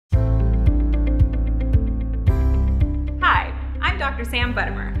Dr. Sam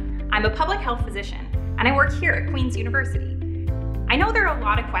Buttemer. I'm a public health physician, and I work here at Queen's University. I know there are a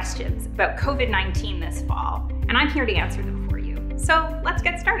lot of questions about COVID-19 this fall, and I'm here to answer them for you. So let's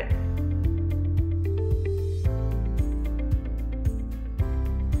get started.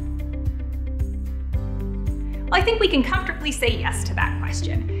 Well, I think we can comfortably say yes to that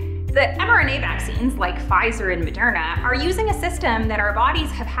question. The mRNA vaccines, like Pfizer and Moderna, are using a system that our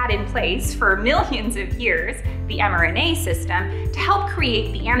bodies have had in place for millions of years, the mRNA system, to help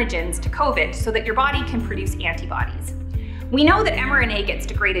create the antigens to COVID so that your body can produce antibodies. We know that mRNA gets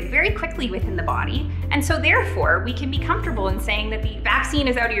degraded very quickly within the body, and so therefore we can be comfortable in saying that the vaccine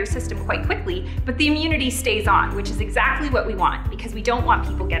is out of your system quite quickly, but the immunity stays on, which is exactly what we want because we don't want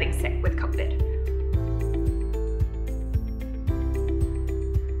people getting sick with COVID.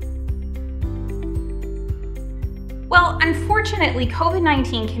 Well, unfortunately,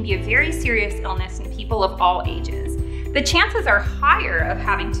 COVID-19 can be a very serious illness in people of all ages. The chances are higher of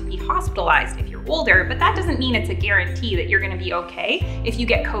having to be hospitalized if you're older, but that doesn't mean it's a guarantee that you're going to be okay if you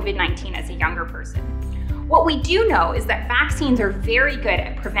get COVID-19 as a younger person. What we do know is that vaccines are very good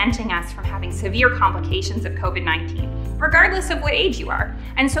at preventing us from having severe complications of COVID-19, regardless of what age you are.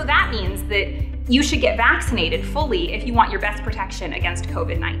 And so that means that you should get vaccinated fully if you want your best protection against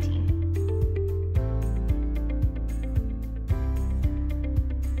COVID-19.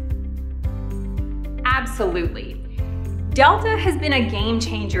 Absolutely. Delta has been a game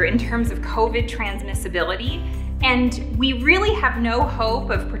changer in terms of COVID transmissibility, and we really have no hope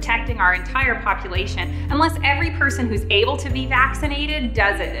of protecting our entire population unless every person who's able to be vaccinated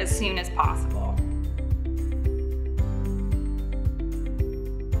does it as soon as possible.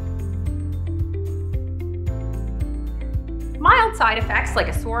 Mild side effects like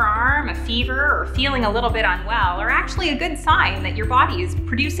a sore arm, a fever, or feeling a little bit unwell are actually a good sign that your body is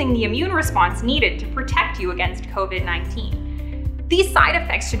producing the immune response needed to protect you against COVID-19. These side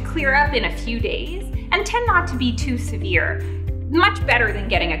effects should clear up in a few days and tend not to be too severe, much better than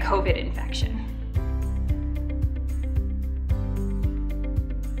getting a COVID infection.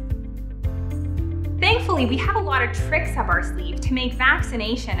 Thankfully, we have a lot of tricks up our sleeve to make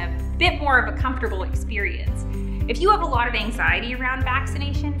vaccination a bit more of a comfortable experience. If you have a lot of anxiety around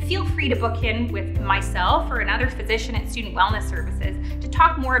vaccination, feel free to book in with myself or another physician at Student Wellness Services to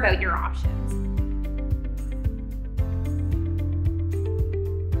talk more about your options.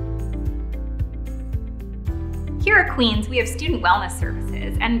 Here at Queen's, we have Student Wellness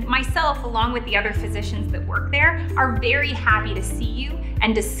Services, and myself, along with the other physicians that work there, are very happy to see you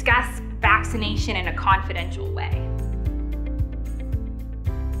and discuss vaccination in a confidential way.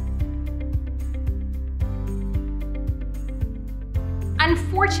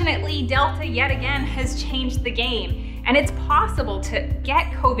 Unfortunately, Delta yet again has changed the game, and it's possible to get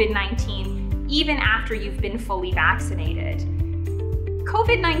COVID-19 even after you've been fully vaccinated.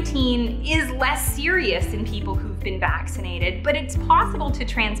 COVID-19 is less serious in people who've been vaccinated, but it's possible to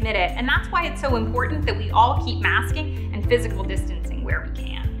transmit it, and that's why it's so important that we all keep masking and physical distancing where we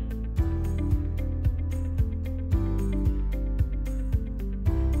can.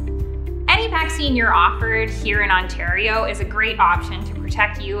 Any vaccine you're offered here in Ontario is a great option to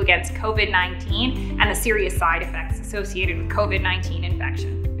protect you against COVID-19 and the serious side effects associated with COVID-19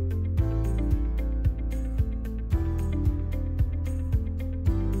 infection.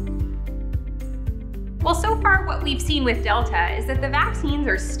 Well, so far what we've seen with Delta is that the vaccines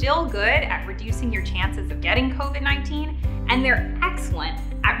are still good at reducing your chances of getting COVID-19, and they're excellent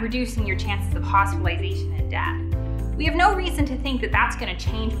at reducing your chances of hospitalization and death. We have no reason to think that that's going to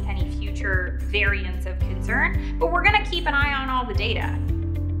change with any future variants of concern, but we're going to keep an eye on all the data.